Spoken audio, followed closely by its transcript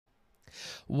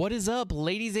What is up,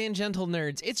 ladies and gentle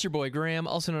nerds? It's your boy Graham,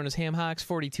 also known as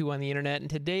HamHawks42 on the internet, and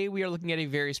today we are looking at a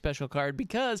very special card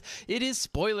because it is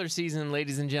spoiler season,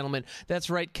 ladies and gentlemen. That's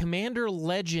right, Commander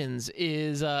Legends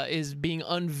is being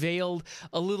unveiled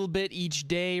a little bit each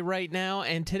day right now,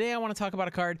 and today I want to talk about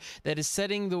a card that is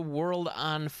setting the world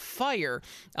on fire.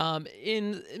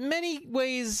 In many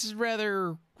ways,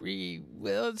 rather.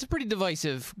 Well, it's a pretty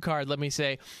divisive card, let me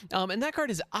say. And that card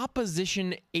is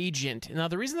Opposition Agent. Now,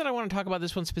 the reason that I want to talk about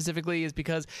this one specifically is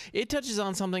because it touches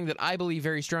on something that I believe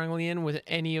very strongly in when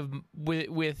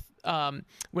it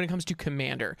comes to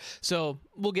Commander. So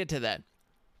we'll get to that.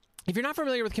 If you're not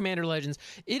familiar with Commander Legends,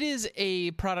 it is a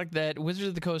product that Wizards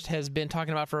of the Coast has been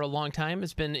talking about for a long time.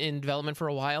 It's been in development for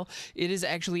a while. It is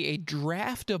actually a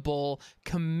draftable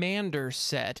Commander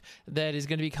set that is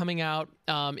going to be coming out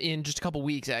in just a couple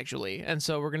weeks, actually. And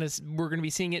so we're gonna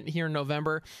be seeing it here in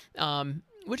November.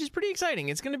 Which is pretty exciting.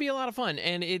 It's going to be a lot of fun,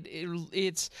 and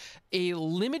it's a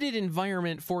limited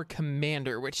environment for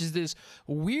Commander, which is this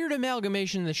weird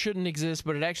amalgamation that shouldn't exist,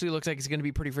 but it actually looks like it's going to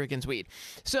be pretty freaking sweet.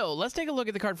 So let's take a look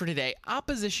at the card for today,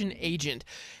 Opposition Agent.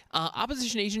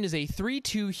 Opposition Agent is a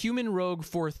 3/2 human rogue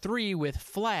for 3 with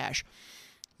Flash.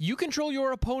 You control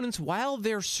your opponents while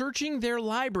they're searching their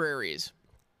libraries.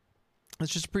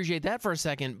 Let's just appreciate that for a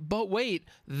second. But wait,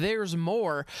 there's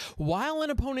more. While an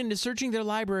opponent is searching their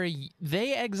library,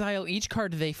 they exile each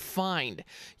card they find.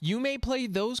 You may play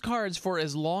those cards for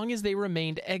as long as they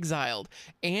remained exiled,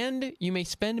 and you may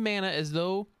spend mana as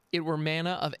though it were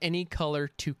mana of any color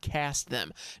to cast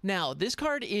them. Now, this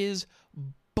card is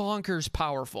bonkers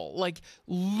powerful, like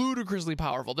ludicrously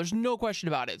powerful. There's no question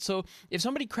about it. So if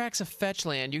somebody cracks a fetch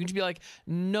land, you can just be like,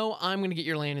 no, I'm going to get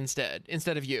your land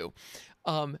instead of you.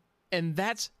 And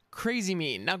that's crazy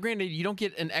mean. Now, granted, you don't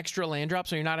get an extra land drop,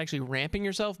 so you're not actually ramping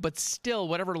yourself, but still,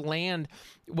 whatever land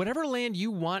you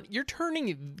want, you're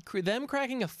turning them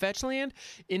cracking a fetch land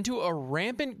into a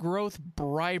rampant growth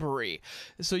bribery.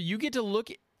 So you get to look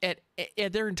at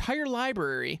their entire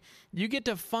library, you get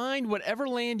to find whatever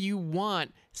land you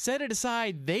want, set it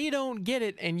aside, they don't get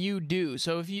it, and you do.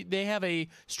 So if they have a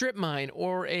strip mine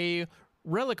or a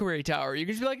reliquary tower, you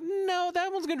can just be like, no,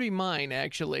 that one's going to be mine,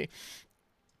 actually.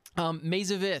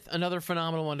 Maze of Ith, another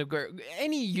phenomenal one to go.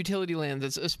 Any utility land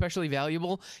that's especially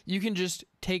valuable, you can just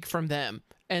take from them.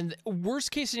 And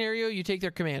worst case scenario, you take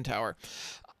their command tower.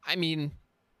 I mean,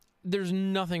 there's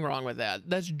nothing wrong with that.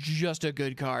 That's just a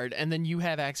good card, and then you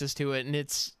have access to it, and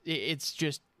it's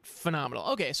just phenomenal.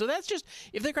 Okay, so that's just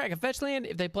if they crack a fetch land,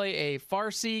 if they play a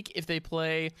Farseek, if they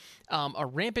play a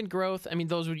Rampant Growth. I mean,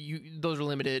 those are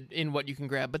limited in what you can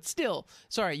grab, but still,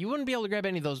 sorry, you wouldn't be able to grab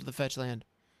any of those with the fetch land.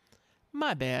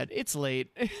 My bad. It's late.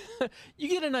 You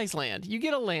get a nice land. You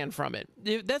get a land from it.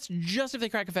 That's just if they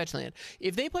crack a fetch land.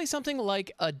 If they play something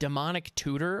like a Demonic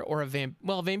Tutor or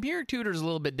Vampiric Tutor is a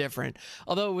little bit different.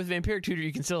 Although with Vampiric Tutor,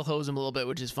 you can still hose them a little bit,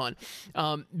 which is fun.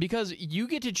 Because you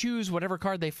get to choose whatever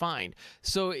card they find.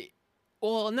 So...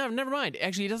 Well, no, never mind.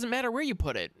 Actually, it doesn't matter where you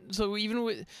put it. So even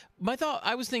with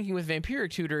I was thinking with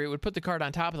Vampiric Tutor, it would put the card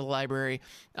on top of the library,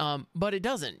 but it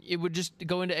doesn't. It would just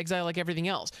go into exile like everything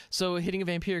else. So hitting a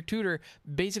Vampiric Tutor,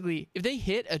 basically, if they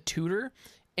hit a Tutor,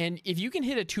 and if you can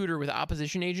hit a Tutor with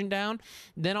Opposition Agent down,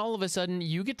 then all of a sudden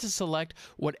you get to select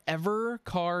whatever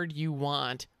card you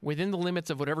want within the limits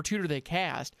of whatever Tutor they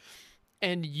cast,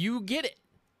 and you get it.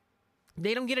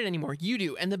 They don't get it anymore. You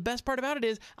do. And the best part about it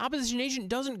is Opposition Agent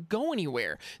doesn't go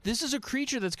anywhere. This is a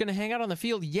creature that's going to hang out on the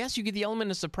field. Yes, you get the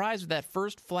element of surprise with that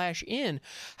first flash in.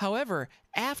 However,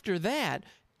 after that,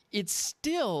 it's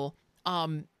still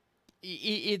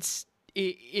it's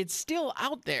still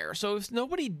out there. So if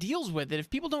nobody deals with it, if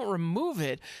people don't remove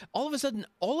it, all of a sudden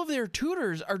all of their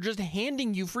tutors are just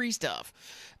handing you free stuff.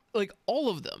 Like all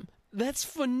of them. That's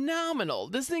phenomenal.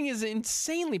 This thing is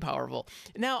insanely powerful.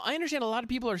 Now, I understand a lot of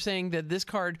people are saying that this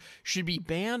card should be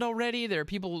banned already. There are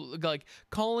people like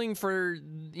calling for,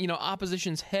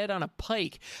 Opposition's head on a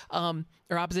pike, or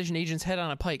Opposition Agent's head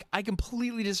on a pike. I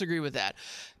completely disagree with that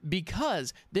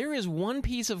because there is one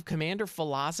piece of Commander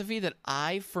philosophy that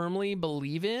I firmly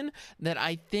believe in that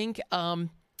I think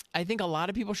a lot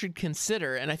of people should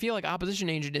consider, and I feel like Opposition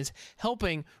Agent is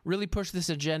helping really push this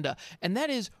agenda, and that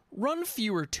is run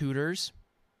fewer tutors.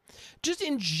 Just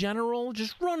in general,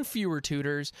 just run fewer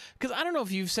tutors, because I don't know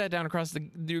if you've sat down across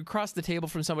the table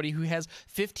from somebody who has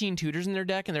 15 tutors in their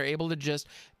deck, and they're able to just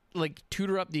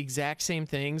tutor up the exact same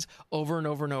things over and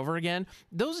over and over again.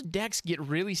 Those decks get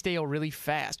really stale really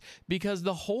fast, because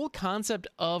the whole concept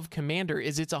of Commander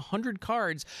is it's 100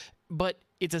 cards, but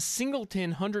it's a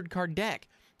singleton 100-card deck.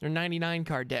 Or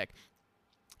 99-card deck.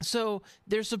 So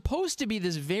there's supposed to be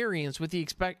this variance with the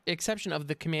exception of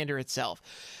the Commander itself.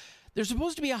 there's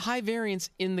supposed to be a high variance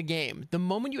in the game. The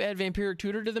moment you add Vampiric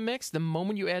Tutor to the mix, the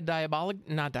moment you add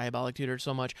not Diabolic Tutor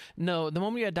so much. No, the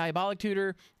moment you add Diabolic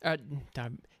Tutor,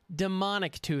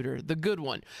 Demonic Tutor, the good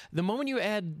one. The moment you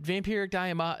add Vampiric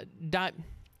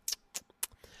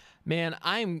Man,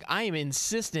 I am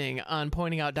insisting on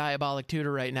pointing out Diabolic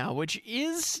Tutor right now, which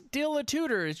is still a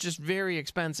tutor. It's just very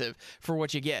expensive for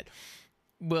what you get.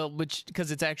 Well,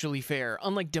 because it's actually fair,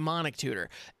 unlike Demonic Tutor.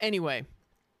 Anyway,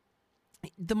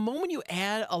 the moment you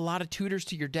add a lot of tutors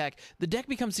to your deck, the deck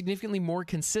becomes significantly more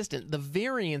consistent. The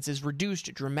variance is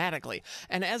reduced dramatically.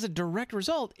 And as a direct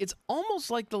result, it's almost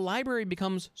like the library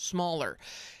becomes smaller.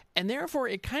 And therefore,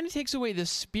 it kind of takes away the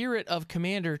spirit of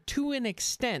Commander to an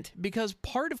extent, because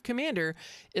part of Commander,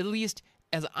 at least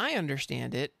as I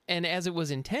understand it, and as it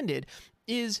was intended,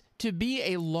 is to be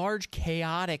a large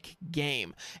chaotic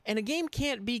game. And a game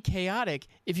can't be chaotic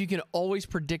if you can always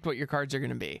predict what your cards are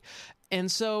going to be.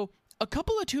 And so a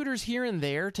couple of tutors here and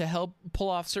there to help pull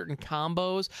off certain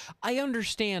combos, I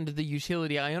understand the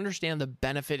utility, I understand the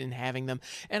benefit in having them,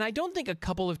 and I don't think a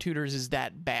couple of tutors is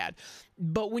that bad.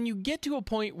 But when you get to a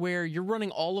point where you're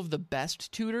running all of the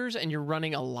best tutors and you're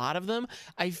running a lot of them,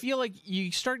 I feel like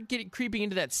you start creeping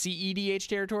into that CEDH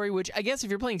territory, which I guess if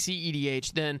you're playing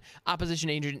CEDH, then Opposition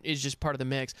Agent is just part of the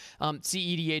mix.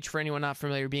 CEDH, for anyone not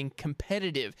familiar, being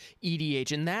competitive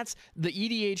EDH, and that's the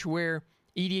EDH where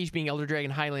EDH being Elder Dragon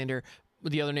Highlander,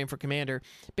 the other name for Commander,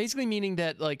 basically meaning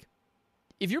that, like,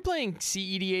 if you're playing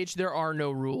CEDH, there are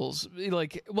no rules.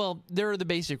 Like, well, there are the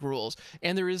basic rules,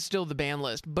 and there is still the ban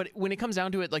list. But when it comes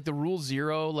down to it, like, the rule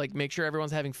 0, like, make sure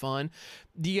everyone's having fun.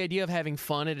 The idea of having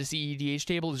fun at a CEDH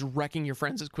table is wrecking your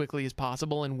friends as quickly as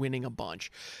possible and winning a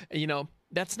bunch. You know,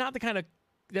 that's not the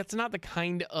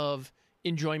kind of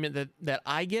enjoyment that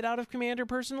I get out of Commander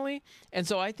personally. And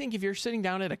so I think if you're sitting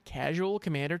down at a casual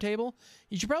Commander table,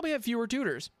 you should probably have fewer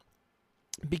tutors,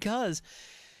 because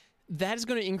that is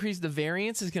going to increase the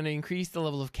variance, it's going to increase the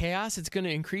level of chaos, it's going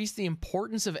to increase the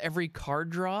importance of every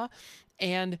card draw.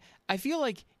 And I feel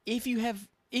like if you have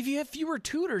fewer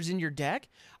tutors in your deck,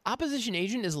 Opposition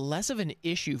Agent is less of an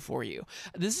issue for you.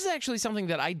 This is actually something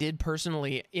that I did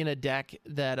personally in a deck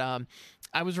that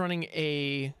I was running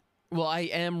I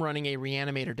am running a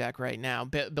Reanimator deck right now,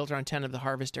 built around 10 of the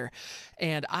Harvester.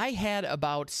 And I had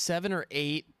about 7 or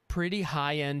 8 pretty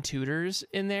high-end tutors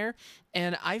in there.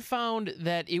 And I found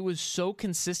that it was so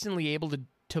consistently able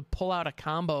to pull out a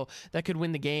combo that could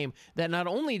win the game, that not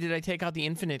only did I take out the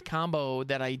infinite combo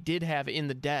that I did have in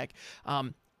the deck,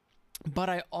 but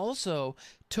I also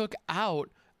took out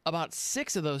about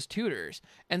 6 of those tutors.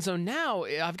 And so now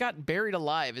I've got Buried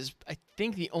Alive is, I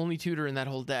think, the only tutor in that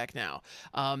whole deck now.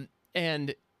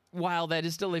 And while that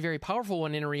is still a very powerful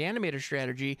one in a Reanimator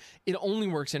strategy, it only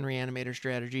works in Reanimator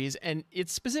strategies, and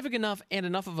it's specific enough and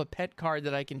enough of a pet card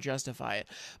that I can justify it.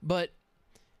 But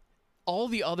all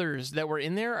the others that were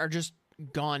in there are just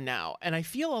gone now, and I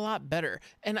feel a lot better.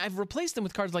 And I've replaced them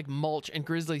with cards like Mulch and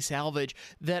Grisly Salvage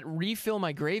that refill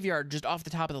my graveyard just off the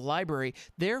top of the library.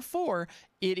 Therefore,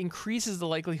 it increases the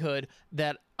likelihood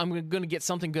that I'm going to get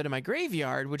something good in my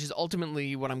graveyard, which is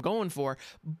ultimately what I'm going for.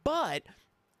 But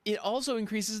it also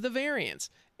increases the variance.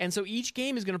 And so each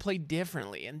game is going to play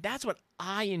differently. And that's what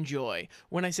I enjoy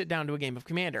when I sit down to a game of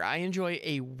Commander. I enjoy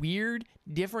a weird,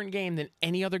 different game than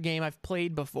any other game I've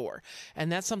played before.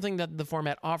 And that's something that the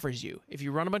format offers you. If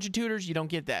you run a bunch of tutors, you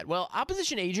don't get that. Well,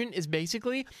 Opposition Agent is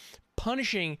basically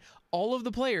punishing all of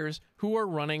the players who are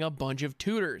running a bunch of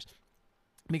tutors.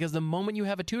 Because the moment you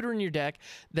have a tutor in your deck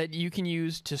that you can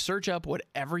use to search up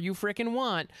whatever you frickin'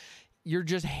 want, you're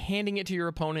just handing it to your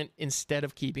opponent instead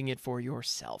of keeping it for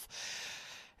yourself.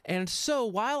 And so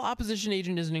while Opposition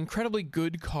Agent is an incredibly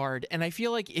good card, and I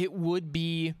feel like it would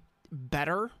be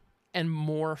better and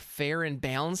more fair and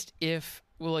balanced if,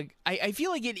 well, like, I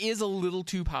feel like it is a little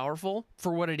too powerful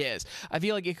for what it is. I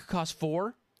feel like it could cost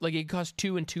 4, like it could cost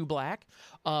 2 and 2 black,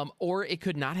 or it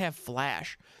could not have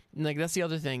flash. Like, that's the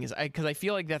other thing, is because I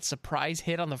feel like that surprise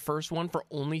hit on the first one for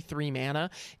only 3 mana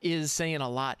is saying a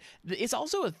lot. It's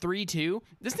also a 3/2.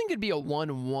 This thing could be a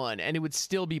 1/1, and it would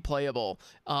still be playable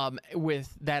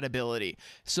with that ability.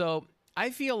 So I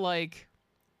feel like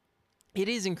it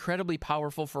is incredibly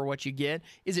powerful for what you get.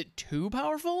 Is it too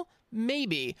powerful?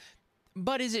 Maybe.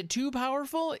 But is it too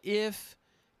powerful if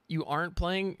you aren't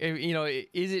playing? You know,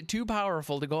 is it too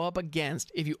powerful to go up against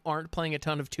if you aren't playing a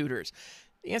ton of tutors?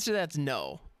 The answer to that's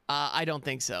no. I don't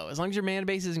think so. As long as your mana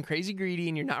base isn't crazy greedy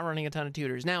and you're not running a ton of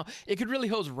tutors. Now, it could really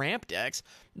hose ramp decks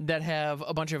that have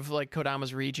a bunch of, like,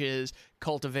 Kodama's Reaches,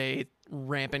 Cultivate,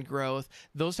 Rampant Growth,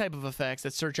 those type of effects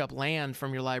that search up land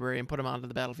from your library and put them onto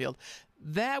the battlefield.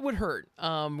 that would hurt.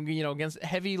 Against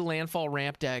heavy landfall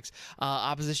ramp decks,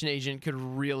 Opposition Agent could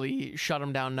really shut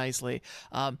them down nicely.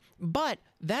 But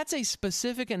that's a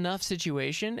specific enough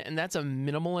situation, and that's a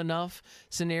minimal enough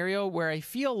scenario where I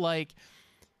feel like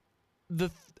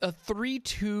a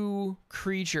 3/2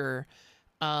 creature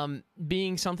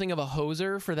being something of a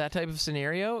hoser for that type of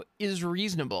scenario is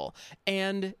reasonable.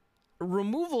 And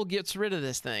removal gets rid of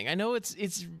this thing. I know it's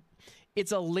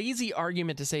a lazy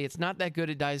argument to say it's not that good,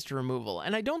 it dies to removal.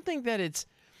 And I don't think that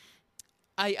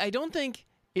I don't think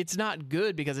it's not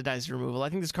good because it dies to removal. I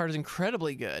think this card is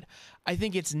incredibly good. I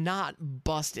think it's not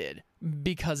busted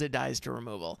because it dies to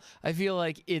removal. I feel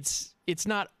like it's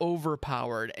not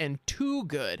overpowered and too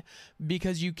good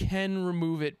because you can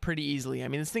remove it pretty easily. I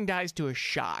mean, this thing dies to a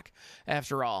shock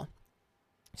after all.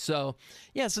 So,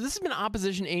 yeah, so this has been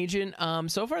Opposition Agent.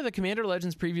 So far, the Commander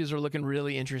Legends previews are looking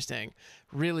really interesting.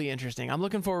 Really interesting. I'm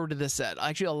looking forward to this set.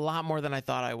 Actually, a lot more than I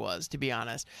thought I was, to be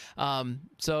honest.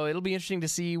 So it'll be interesting to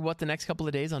see what the next couple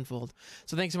of days unfold.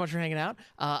 So thanks so much for hanging out.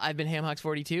 I've been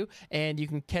HamHawks42, and you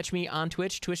can catch me on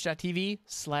Twitch,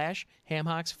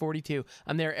 twitch.tv/HamHawks42.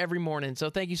 I'm there every morning. So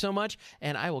thank you so much,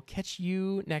 and I will catch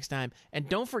you next time. And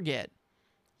don't forget,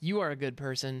 you are a good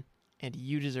person, and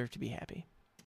you deserve to be happy.